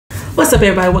What's up,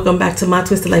 everybody? Welcome back to My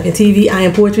Twisted Life in TV. I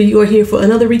am Poetry. You are here for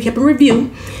another recap and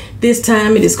review. This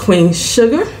time it is Queen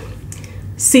Sugar,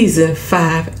 Season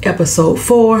 5, Episode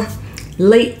 4,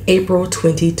 late April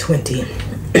 2020.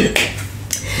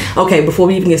 Okay, before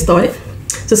we even get started,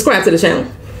 subscribe to the channel.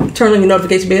 Turn on your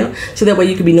notification bell so that way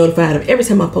you can be notified of every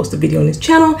time I post a video on this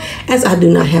channel, as I do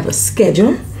not have a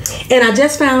schedule. And I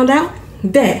just found out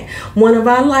that one of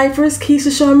our lifers, Keisha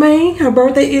Charmaine, her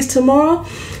birthday is tomorrow.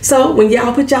 So when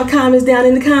y'all put y'all comments down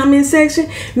in the comment section,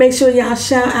 make sure y'all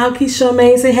shout out Keisha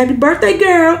Charmaine, say happy birthday,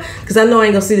 girl. Because I know I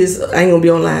ain't gonna see this, I ain't gonna be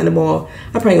online tomorrow.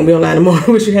 I probably gonna be online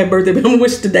tomorrow. Wish you happy birthday, but I'm gonna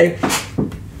wish it today.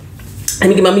 Let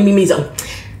me get my me on.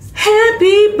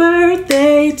 Happy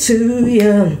birthday to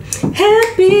you.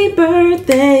 Happy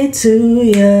birthday to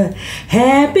you.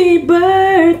 Happy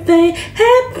birthday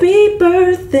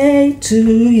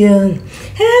to you.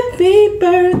 Happy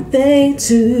birthday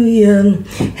to you.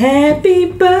 Happy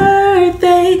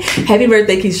birthday. Happy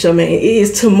birthday, Keisha Charmaine. It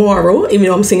is tomorrow, even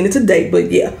though I'm singing it today,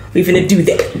 but yeah, we finna do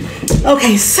that.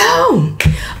 Okay, so,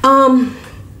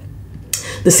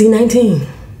 the C-19.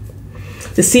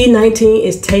 The C-19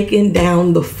 is taking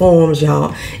down the farms,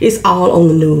 y'all. It's all on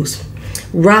the news.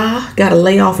 Ra got to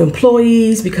lay off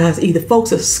employees because either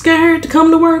folks are scared to come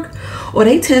to work or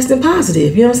they testing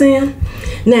positive. You know what I'm saying?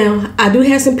 Now, I do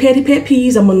have some petty pet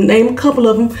peeves. I'm going to name a couple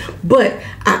of them, but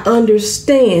I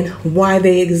understand why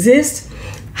they exist.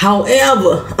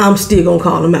 However, I'm still going to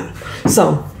call them out.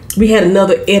 So, we had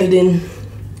another editing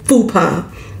faux pas.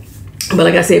 But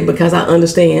like I said, because I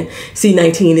understand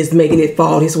C-19 is making it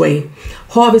fall this way.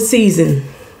 Harvest season,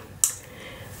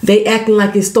 they acting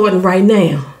like it's starting right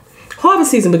now.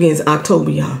 Harvest season begins in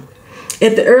October, y'all.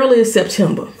 At the earliest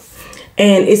September.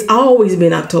 And it's always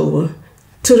been October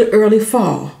to the early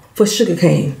fall for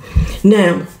sugarcane.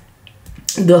 Now,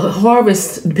 the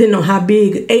harvest, depending on how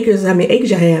big acres, how many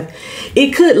acres you have,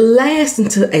 it could last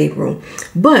until April.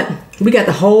 But we got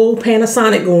the whole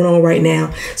Panasonic going on right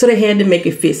now, so they had to make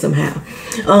it fit somehow.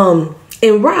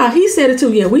 And Ra, he said it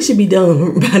too. Yeah, we should be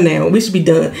done by now. We should be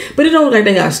done. But it don't look like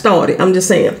they got started. I'm just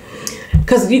saying,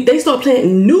 because they start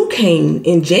planting new cane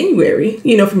in January.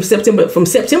 You know, from September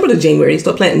to January, they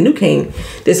start planting new cane.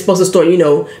 They're supposed to start, you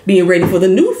know, being ready for the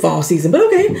new fall season. But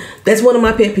okay, that's one of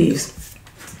my pet peeves.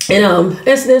 And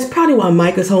that's probably why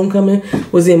Micah's homecoming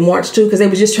was in March too, because they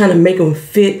was just trying to make them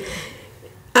fit.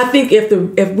 I think if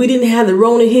we didn't have the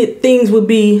Rona hit, things would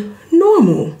be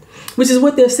normal, which is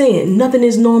what they're saying. Nothing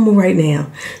is normal right now.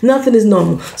 Nothing is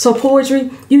normal. So Poetry,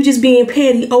 you just being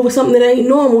petty over something that ain't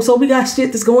normal. So we got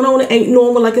shit that's going on that ain't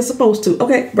normal like it's supposed to.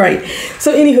 Okay, right.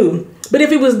 So anywho, but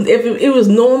if it was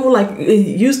normal like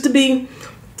it used to be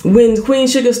when Queen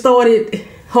Sugar started,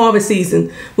 harvest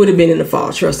season would have been in the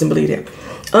fall. Trust and believe that.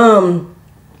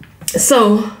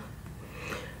 So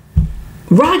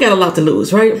Ra got a lot to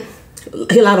lose, right?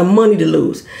 A lot of money to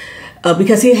lose,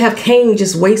 because he have cane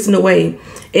just wasting away,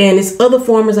 and it's other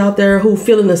farmers out there who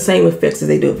feeling the same effects as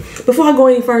they do. Before I go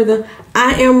any further,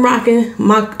 I am rocking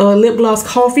my lip gloss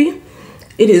Koffee.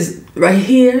 It is right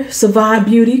here, Survive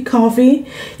Beauty Koffee.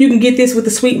 You can get this with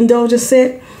the Sweet Indulgence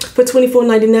set for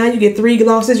 $24.99. You get 3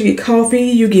 glosses, you get coffee,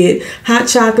 you get hot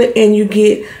chocolate, and you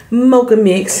get mocha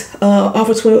mix.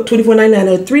 Offer $24.99.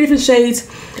 There are 3 different shades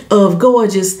of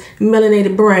gorgeous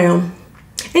melanated brown,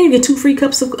 and you get 2 free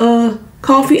cups of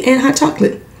coffee and hot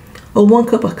chocolate, or 1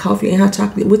 cup of coffee and hot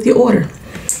chocolate with your order.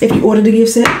 If you order the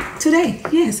gift set today,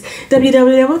 yes,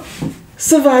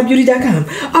 www.survivebeauty.com.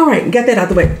 All right, got that out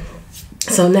the way.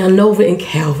 So now Nova and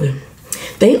Calvin,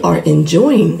 they are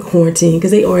enjoying quarantine because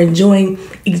they are enjoying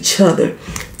each other.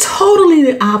 Totally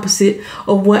the opposite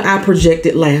of what I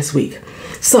projected last week.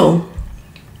 So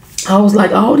I was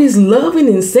like, all this loving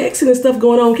and sexing and stuff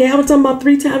going on. Calvin talking about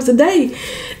 3 times a day.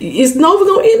 Is Nova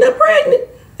gonna end up pregnant?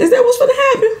 Is that what's gonna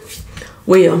happen?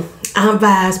 Well, I'm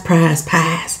Vi's prize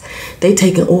pies. They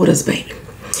taking orders, baby.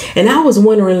 And I was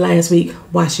wondering last week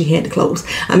why she had to close.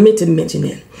 I meant to mention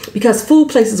it because food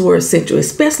places were essential,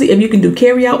 especially if you can do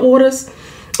carry-out orders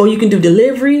or you can do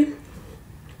delivery.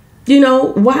 You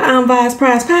know, why I'm Vi's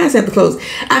prize pies have to close.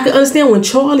 I could understand when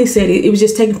Charlie said it was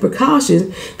just taking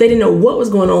precautions. They didn't know what was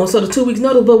going on, so the 2 weeks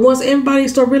notice. But once everybody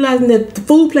started realizing that the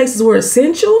food places were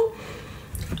essential,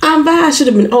 I'm Vi should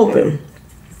have been open.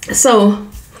 So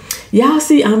y'all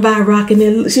see I'm Vi rocking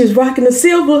it. She was rocking the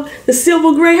silver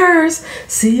gray hairs.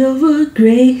 Silver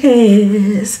gray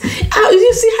hairs.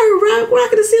 You see her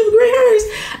rocking the silver gray hairs?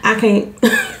 I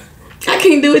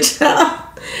can't do it, y'all.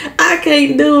 I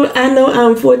can't do it. I know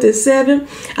I'm 47.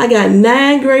 I got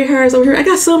 9 gray hairs over here. I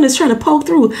got some that's trying to poke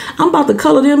through. I'm about to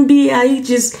color them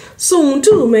BIHs soon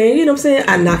too, man. You know what I'm saying?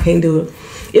 I can't do it.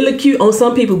 It look cute on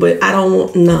some people, but I don't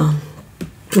want, no.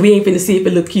 We ain't finna see if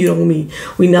it look cute on me.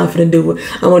 We not finna do it.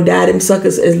 I'm gonna dye them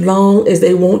suckers as long as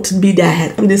they want to be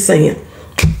dyed. I'm just saying.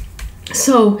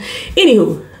 So,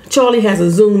 anywho, Charlie has a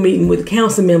Zoom meeting with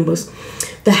council members.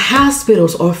 The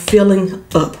hospitals are filling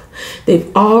up.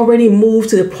 They've already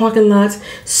moved to the parking lots.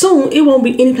 Soon, it won't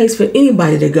be any place for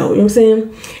anybody to go. You know what I'm saying?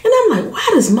 And I'm like, why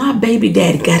does my baby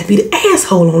daddy got to be the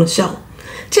asshole on the show?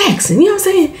 Jackson, you know what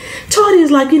I'm saying? Charlie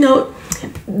is like, you know,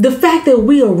 the fact that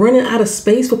we are running out of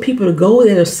space for people to go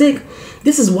that are sick,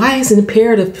 this is why it's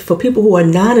imperative for people who are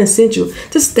non-essential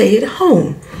to stay at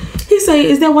home. He say,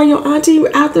 is that why your auntie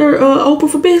out there open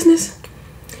for business?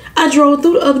 I drove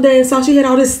through the other day and saw she had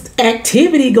all this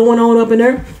activity going on up in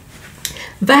there.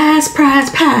 Vice Prize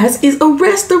Pies is a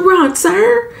restaurant,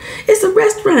 sir. It's a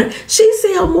restaurant. She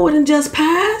sell more than just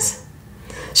pies.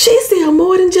 She sell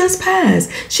more than just pies.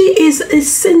 She is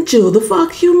essential. The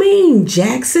fuck you mean,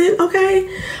 Jackson? Okay?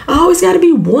 I always got to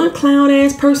be one clown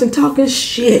ass person talking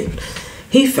shit.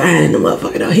 He fine in the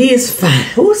motherfucker though. He is fine.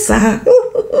 Who's side?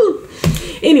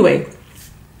 Anyway,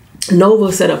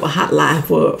 Nova set up a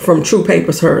hotline from True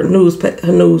Papers, her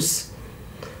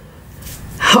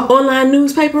online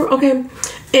newspaper. Okay.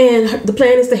 And the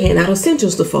plan is to hand out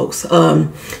essentials to folks.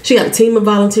 She got a team of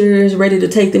volunteers ready to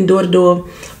take them door to door.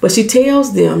 But she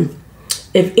tells them,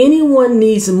 if anyone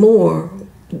needs more,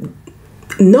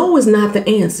 no is not the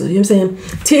answer. You know what I'm saying?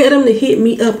 Tell them to hit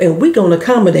me up and we're going to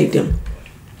accommodate them.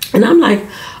 And I'm like,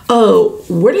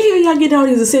 where the hell y'all getting all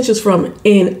these essentials from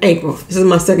in April? This is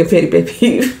my second petty pet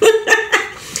peeve.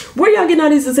 Where y'all getting all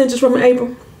these essentials from in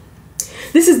April?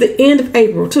 This is the end of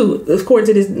April, too, according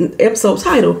to this episode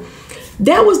title.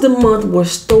 That was the month where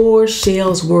store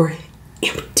shelves were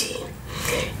empty.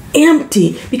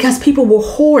 Empty because people were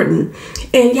hoarding.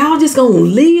 And y'all just gonna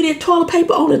leave that toilet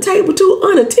paper on the table too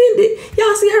unattended.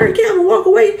 Y'all see her and Calvin walk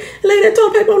away and lay that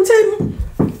toilet paper on the table.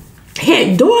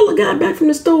 Had Dorla got back from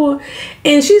the store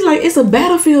and she's like, it's a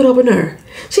battlefield over there.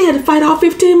 She had to fight off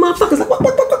 15 motherfuckers. Like,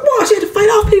 what? She had to fight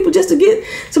off people just to get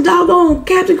some doggone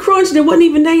Captain Crunch that wasn't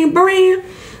even name brand.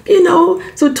 You know,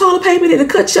 so toilet paper that'll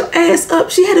cut your ass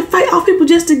up. She had to fight off people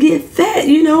just to get that,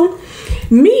 you know.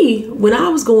 Me, when I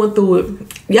was going through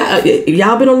it,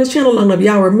 y'all been on this channel long enough,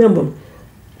 y'all remember,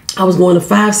 I was going to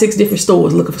 5-6 different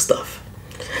stores looking for stuff.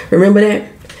 Remember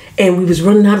that? And we was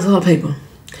running out of toilet paper.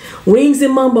 Wings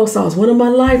and Mumbo Sauce, one of my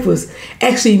lifers,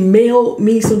 actually mailed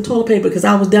me some toilet paper because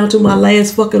I was down to my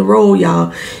last fucking roll,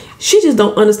 y'all. She just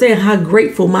don't understand how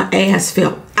grateful my ass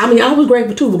felt. I mean, I was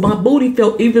grateful too, but my booty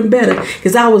felt even better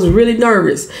because I was really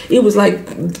nervous. It was like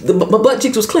my butt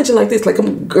cheeks was clenching like this, like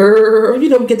I'm girl, you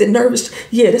know, get that nervous.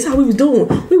 Yeah, that's how we was doing.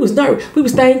 We was nervous. We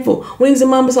was thankful. Wings and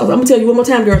Mama Sauce. I'm gonna tell you one more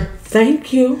time, girl.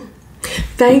 Thank you,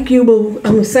 boo.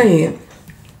 I'm just saying.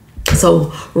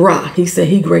 So Ra, he said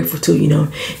he grateful too. You know,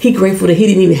 he grateful that he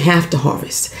didn't even have to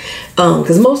harvest,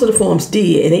 because most of the farms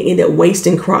did, and they ended up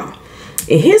wasting crop.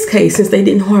 In his case, since they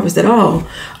didn't harvest at all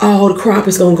the crop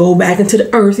is going to go back into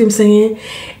the earth, you know what I'm saying?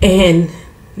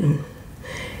 And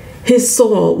his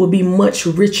soil will be much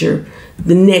richer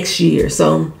the next year.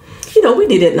 So, you know, we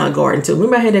did that in our garden too.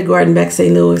 Remember I had that garden back in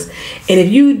St. Louis?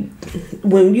 And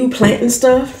when you planting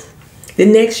stuff, the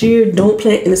next year, don't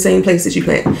plant in the same place that you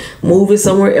plant. Move it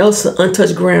somewhere else to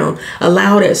untouched ground.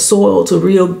 Allow that soil to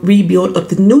rebuild up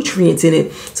the nutrients in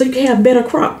it so you can have better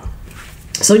crop.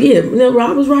 So yeah, you know,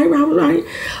 Rob was right.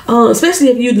 Especially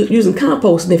if you're using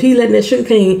compost, and if he letting that sugar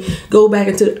cane go back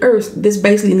into the earth, this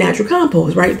basically natural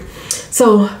compost, right?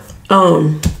 So,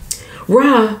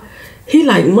 Rob, he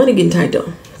like money getting tight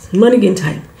though. Money getting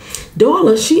tight.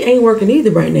 Darla, she ain't working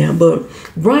either right now, but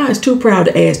Rob is too proud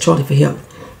to ask Charlie for help.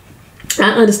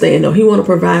 I understand though, he want to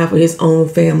provide for his own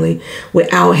family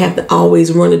without having to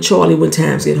always run to Charlie when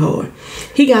times get hard.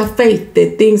 He got faith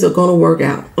that things are gonna work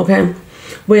out. Okay,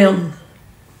 well.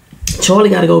 Charlie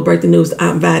got to go break the news to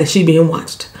Aunt Vi that she being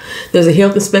watched. There's a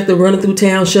health inspector running through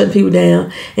town, shutting people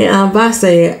down. And Aunt Vi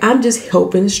said, I'm just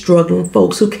helping struggling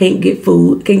folks who can't get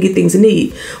food, can't get things they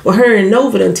need. Well, her and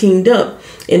Nova done teamed up.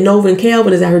 And Nova and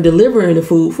Calvin is out here delivering the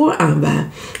food for Aunt Vi.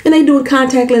 And they doing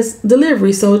contactless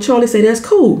delivery. So Charlie said, that's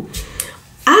cool.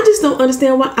 I just don't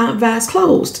understand why Aunt Vi's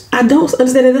closed. I don't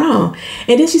understand it at all.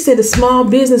 And then she said the small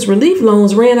business relief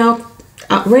loans ran out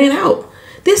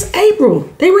this April.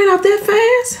 They ran out that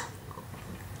fast.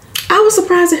 I was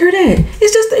surprised to hear that.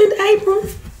 It's just the end of April.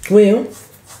 Well,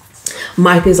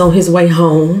 Mike is on his way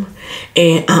home,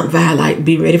 and Aunt Vi like,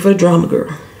 be ready for the drama,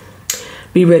 girl.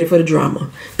 Be ready for the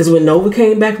drama. Because when Nova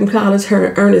came back from college, her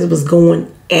and Ernest was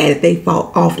going at it. They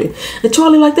fought often. And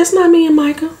Charlie like, that's not me and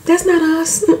Micah. That's not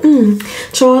us.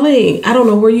 Charlie, I don't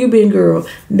know where you been, girl.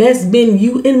 That's been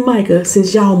you and Micah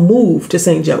since y'all moved to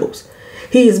St. Joe's.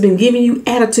 He has been giving you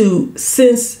attitude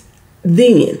since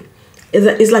then.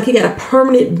 It's like he got a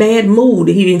permanent bad mood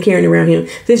that he been carrying around him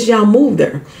since y'all moved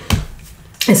there.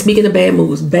 And speaking of bad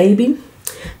moods, baby,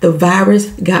 the virus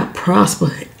got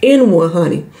Prosper in one,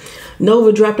 honey.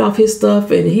 Nova dropped off his stuff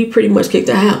and he pretty much kicked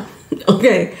her out.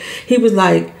 Okay. He was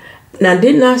like, now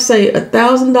didn't I say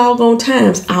 1,000 doggone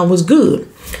times I was good?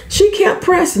 She kept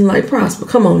pressing like, Prosper,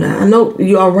 come on now. I know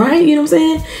you all right. You know what I'm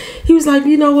saying? He was like,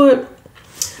 you know what?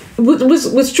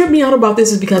 What's tripped me out about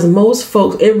this is because most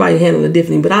folks, everybody handled it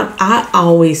differently, but I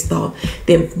always thought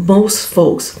that most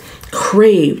folks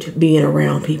craved being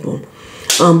around people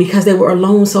because they were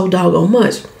alone so doggone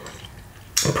much.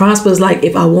 Prosper's like,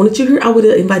 if I wanted you here, I would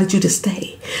have invited you to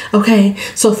stay. Okay,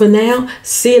 so for now,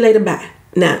 see you later, bye.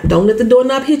 Now, don't let the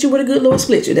doorknob hit you with a good Lord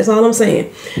split you. That's all I'm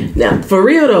saying. Now, for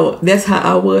real though, that's how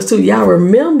I was too. Y'all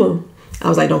remember, I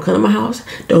was like, don't come to my house.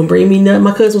 Don't bring me nothing.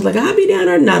 My cousin was like, I'll be down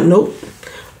there. Nope.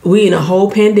 We in a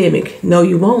whole pandemic. No,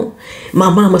 you won't.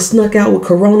 My mama snuck out with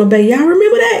Corona Bay. Y'all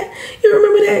remember that? You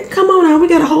remember that? Come on now. We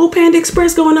got a whole Panda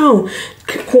Express going on.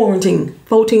 Quarantine.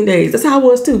 14 days. That's how I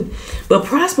was too. But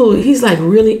Prosper, he's like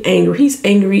really angry. He's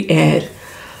angry at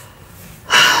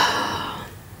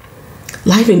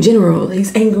life in general.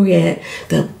 He's angry at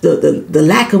the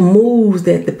lack of moves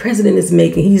that the president is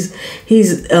making. He's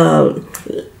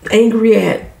angry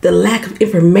at the lack of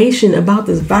information about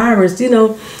this virus. You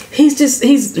know,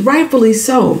 he's rightfully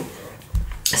so.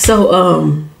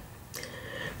 So,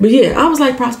 but yeah, I was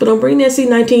like, Prosper, don't bring that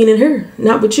C-19 in here.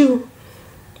 Not with you.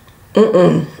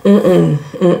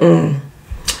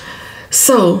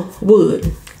 So,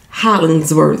 Wood,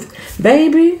 Hollingsworth.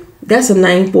 Baby, that's a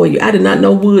name for you. I did not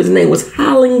know Wood's name was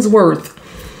Hollingsworth.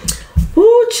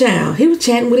 Ooh, child. He was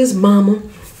chatting with his mama.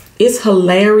 It's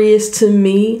hilarious to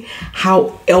me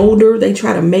how elder they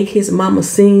try to make his mama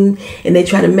seem, and they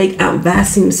try to make Aunt Vi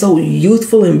seem so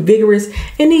youthful and vigorous.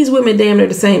 And these women damn near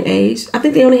the same age. I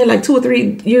think they only had like 2 or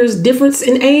 3 years difference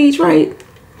in age, right?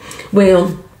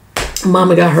 Well,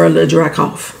 mama got her a little dry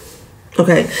cough.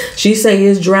 Okay, she say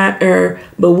it's dry air,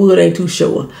 but Wood ain't too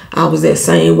sure. I was that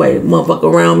same way.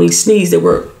 Motherfucker around me sneezed at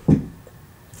work,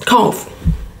 cough,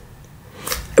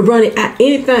 running at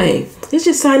anything. It's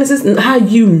just sinuses. How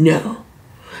you know?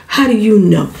 How do you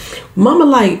know? Mama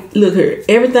like, look here,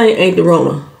 everything ain't the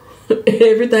Rona.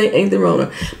 Everything ain't the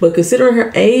Rona. But considering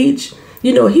her age,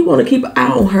 you know, he want to keep an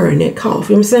eye on her in that cough.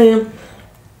 You know what I'm saying?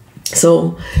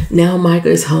 So now Micah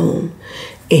is home.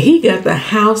 And he got the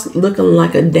house looking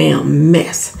like a damn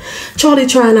mess. Charlie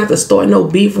trying not to start no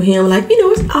beef with him. Like, you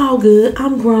know, it's all good.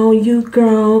 I'm grown. You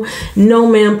grown. No,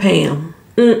 ma'am, Pam.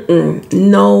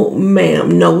 No,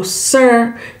 ma'am. No,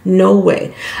 sir. No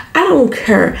way. I don't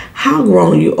care how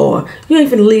grown you are. You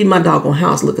ain't finna leave my doggone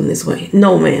house looking this way.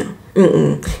 No, ma'am.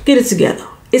 Get it together.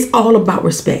 It's all about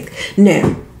respect.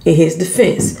 Now, in his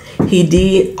defense, he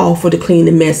did offer to clean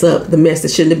the mess up. The mess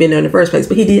that shouldn't have been there in the first place.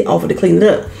 But he did offer to clean it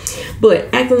up.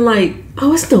 But acting like,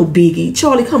 oh, it's no biggie.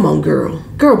 Charlie, come on, girl.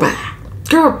 Girl, bye.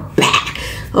 Girl, bye.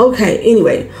 Okay,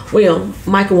 anyway. Well,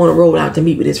 Michael want to roll out to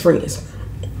meet with his friends.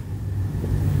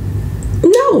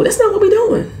 No, that's not what we're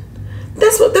doing.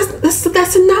 That's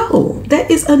a no. That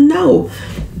is a no.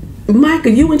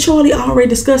 Michael, you and Charlie already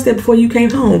discussed that before you came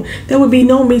home. There would be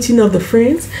no meeting of the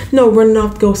friends, no running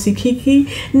off to go see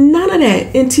Kiki, none of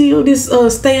that until this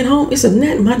staying home. It's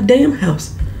not my damn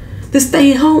house. The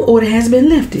staying home order has been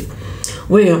lifted.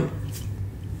 Well,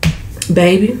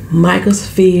 baby, Michael's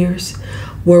fears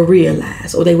were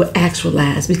realized, or they were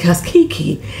actualized, because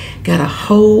Kiki got a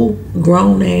whole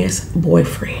grown ass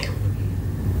boyfriend.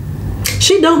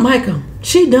 She dumped Micah.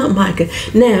 She dumped Micah.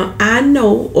 Now, I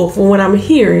know, or from what I'm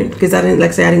hearing, because I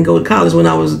didn't go to college when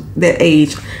I was that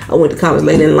age. I went to college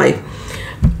later in life.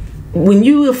 When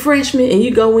you a freshman and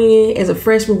you go in as a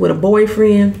freshman with a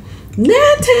boyfriend, 9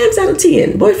 times out of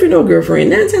 10, boyfriend or girlfriend,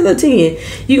 9 times out of 10,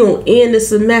 you're going to end the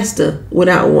semester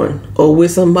without one or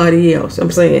with somebody else. I'm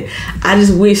saying, I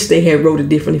just wish they had wrote it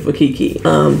differently for Kiki.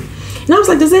 And I was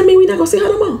like, does that mean we're not going to see her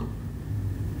no more?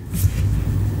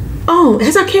 Oh,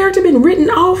 has her character been written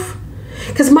off?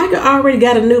 Because Micah already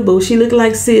got a new boo. She looked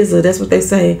like Scissor. That's what they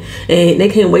say. And they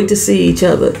can't wait to see each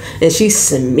other. And she's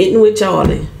submitting with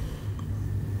Charlie.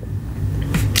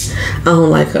 I don't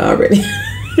like her already.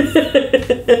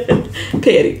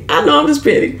 Petty. I know I'm just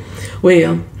petty.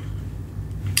 Well,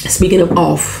 speaking of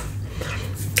off,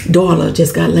 Darla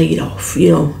just got laid off.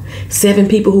 You know, 7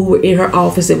 people who were in her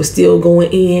office that were still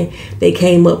going in, they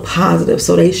came up positive.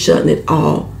 So they shutting it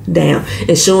all down.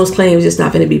 Insurance claims just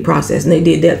not going to be processed. And they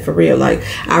did that for real. Like,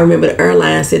 I remember the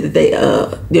airline said that they,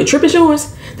 their trip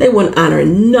insurance, they wouldn't honor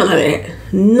none of that.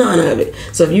 None of it.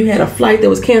 So if you had a flight that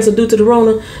was canceled due to the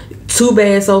Rona, too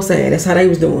bad, so sad. That's how they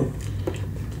was doing.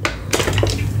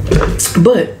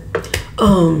 But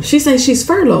She says she's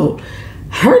furloughed.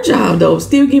 Her job though,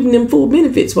 still giving them full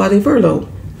benefits while they furloughed.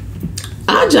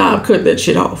 Our job cut that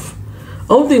shit off.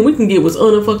 Only thing we can get was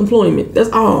unemployment. That's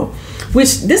all.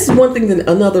 Which this is one thing that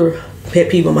another pet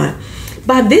peeve of mine.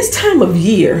 By this time of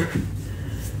year,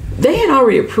 they had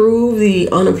already approved the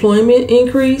unemployment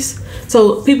increase.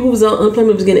 So people who was on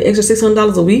unemployment was getting an extra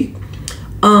 $600 a week.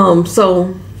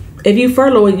 So if you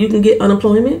furlough, you can get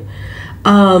unemployment.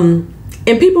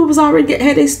 And people was already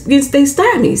had they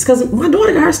stymies, because my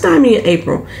daughter got her stymie in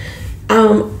April.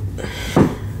 I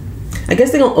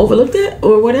guess they're gonna overlook that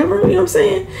or whatever, you know what I'm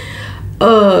saying?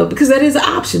 Because that is an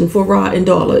option for Rod and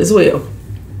Darla as well.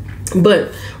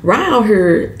 But Rod out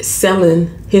here selling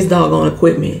his doggone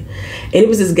equipment, and it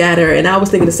was this guy there, and I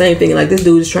was thinking the same thing. Like, this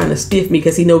dude is trying to stiff me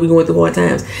because he know we going through hard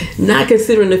times, not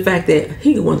considering the fact that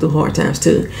he going through hard times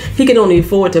too. He can only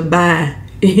afford to buy,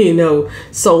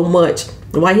 so much.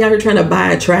 Why he out here trying to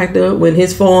buy a tractor when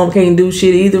his farm can't do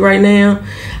shit either right now?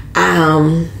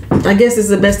 I guess it's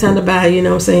the best time to buy, you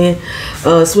know what I'm saying?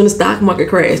 So when the stock market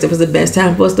crashed, it was the best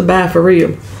time for us to buy for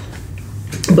real.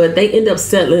 But they end up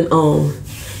settling on,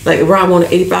 like, Rob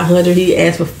wanted $8,500. He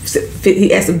asked to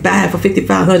buy it for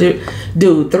 $5,500.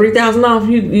 Dude, $3,000 off,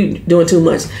 you doing too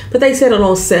much. But they settled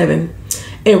on $7,000.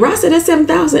 And Rob said that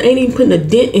 $7,000 ain't even putting a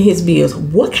dent in his bills.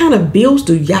 What kind of bills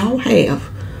do y'all have?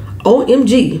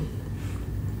 OMG.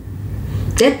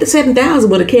 That $7,000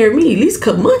 would have carried me at least a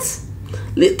couple months,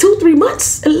 2-3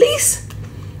 months at least.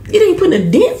 It ain't putting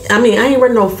a dent. I mean, I ain't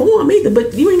running no farm either,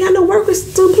 but you ain't got no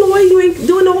workers to employ. You ain't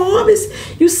doing no harvest.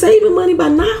 You saving money by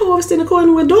not harvesting, according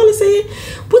to what Darla said.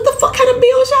 What the fuck kind of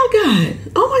bills y'all got?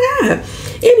 Oh my God.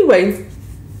 Anyway,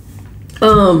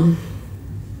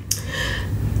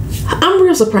 I'm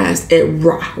real surprised at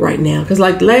Ra right now, because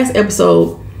like the last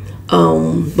episode,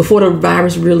 before the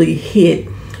virus really hit,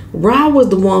 Ra was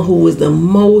the one who was the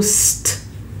most,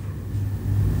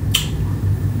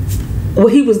 well,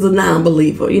 he was the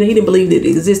non-believer. He didn't believe that it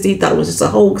existed. He thought it was just a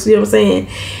hoax, you know what I'm saying?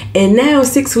 And now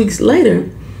 6 weeks later,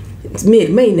 it's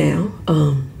mid-May now,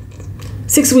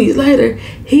 6 weeks later,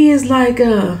 he is like,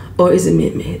 or is it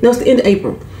mid-May? No, it's the end of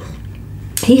April.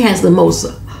 He has the most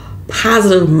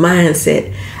positive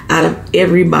mindset out of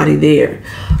everybody there.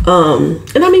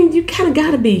 And I mean, you kind of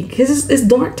gotta be, because it's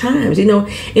dark times, and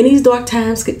these dark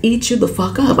times could eat you the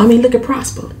fuck up. I mean, look at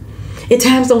Prosper. And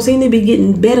times don't seem to be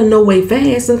getting better no way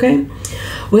fast, okay?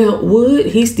 Well, Wood,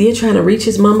 he's still trying to reach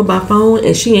his mama by phone,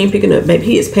 and she ain't picking up, baby.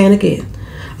 He is panicking.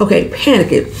 Okay,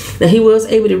 panicking. Now, he was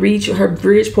able to reach her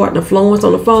bridge partner, Florence,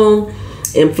 on the phone,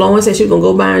 and Florence said she was gonna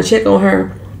go by and check on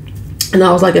her. And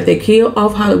I was like, if they kill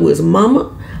off Hollywood's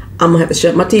mama, I'm gonna have to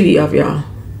shut my TV off, y'all.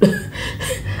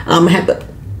 I'm gonna have to,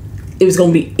 it was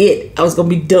gonna be it. I was gonna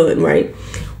be done, right?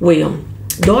 Well,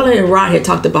 Darla and Rod had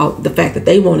talked about the fact that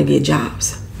they want to get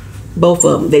jobs. Both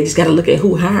of them. They just got to look at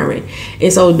who hiring.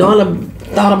 And so Darla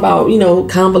thought about,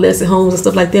 convalescent homes and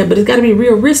stuff like that, but it's got to be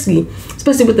real risky,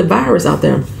 especially with the virus out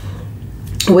there.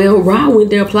 Well, Rod went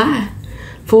there, apply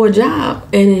for a job,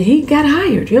 and he got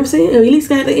hired. You know what I'm saying? Or at least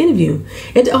got the interview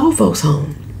at the old folks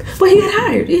home. But he got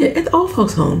hired, yeah, at the old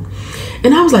folks home.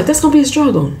 And I was like, that's gonna be a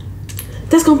struggle.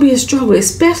 That's gonna be a struggle,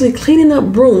 especially cleaning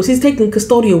up rooms. He's taking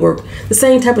custodial work, the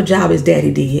same type of job as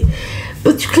Daddy did.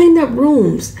 But you clean up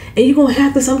rooms, and you're gonna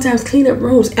have to sometimes clean up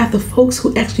rooms after folks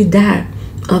who actually died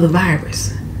of the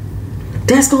virus.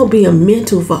 That's gonna be a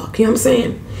mental fuck, you know what I'm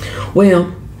saying?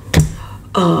 Well,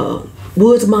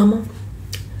 Wood's mama,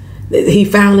 he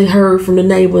finally heard from the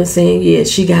neighbor saying, yeah,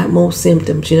 she got more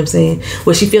symptoms, you know what I'm saying?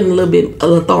 Well, she feeling a little bit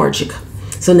lethargic.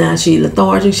 So now she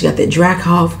lethargic, she got that dry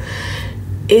cough.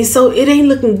 And so it ain't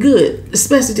looking good,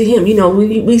 especially to him.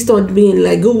 We start being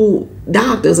like Google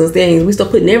doctors and things. We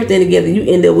start putting everything together. You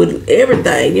end up with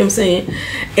everything, you know what I'm saying?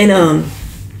 And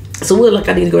so we're like,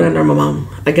 I need to go down there with my mom.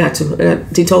 I got to.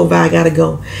 He told Vi I got to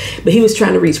go. But he was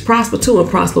trying to reach Prosper too, and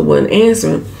Prosper wasn't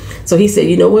answering. So he said,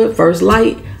 you know what? First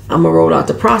light, I'm going to roll out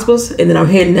to Prosper's, and then I'm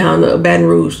heading down to Baton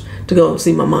Rouge to go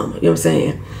see my mama. You know what I'm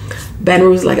saying? Baton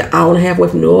Rouge is like an hour and a half away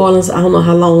from New Orleans. I don't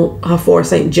know how far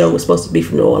St. Joe is supposed to be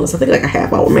from New Orleans. I think like a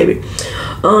half hour maybe.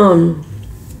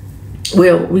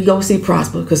 Well, we go see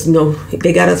Prosper because,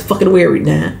 they got us fucking worried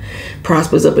now.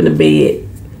 Prosper's up in the bed,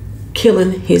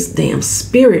 killing his damn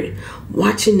spirit,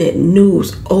 watching that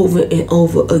news over and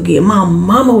over again. My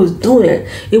mama was doing it.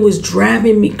 It was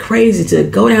driving me crazy to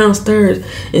go downstairs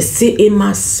and sit in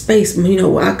my space,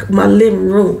 my living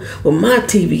room with my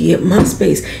TV at my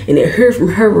space, and then hear from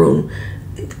her room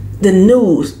the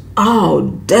news all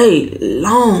day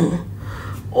long.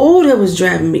 Oh, that was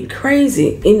driving me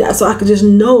crazy. And so I could just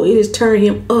know it just turned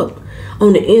him up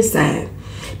on the inside.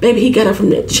 Baby, he got up from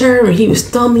that chair and he was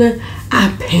stumbling.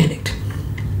 I panicked.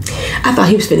 I thought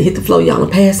he was finna hit the floor, y'all,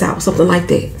 and pass out, something like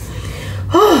that.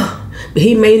 Oh, but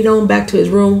he made it on back to his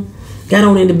room, got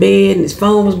on in the bed, and his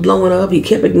phone was blowing up. He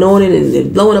kept ignoring it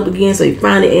and blowing up again, so he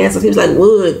finally answered. He was like,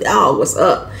 Wood, dog, what's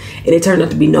up? And it turned out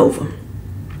to be Nova.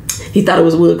 He thought it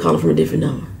was Wood calling from a different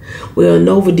number. Well,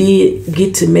 Nova did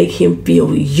get to make him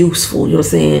feel useful, you know what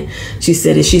I'm saying? She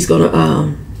said that she's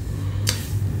gonna,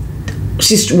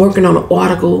 she's working on an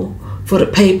article for the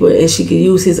paper, and she could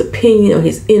use his opinion or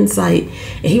his insight.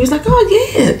 And he was like, oh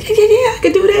yeah, I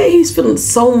could do that. He's feeling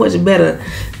so much better.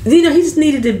 You know, he just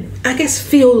needed to, I guess,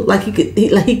 feel like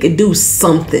he could do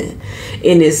something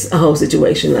in this whole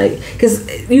situation. Like,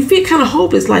 because you feel kind of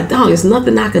hopeless, like, dog, there's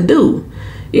nothing I could do,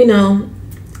 you know?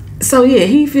 So yeah,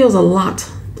 he feels a lot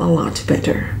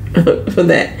better for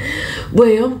that.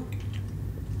 Well,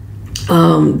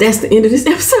 that's the end of this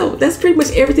episode. That's pretty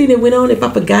much everything that went on. If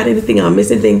I forgot anything or I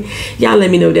missed anything, y'all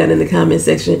let me know down in the comment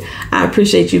section. I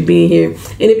appreciate you being here.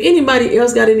 And if anybody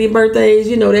else got any birthdays,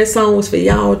 you know, that song was for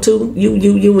y'all too. You and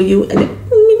you. And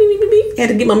me. Had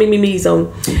to get my me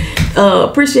on.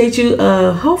 Appreciate you.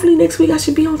 Hopefully next week I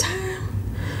should be on time.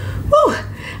 Woo.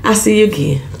 I'll see you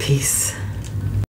again. Peace.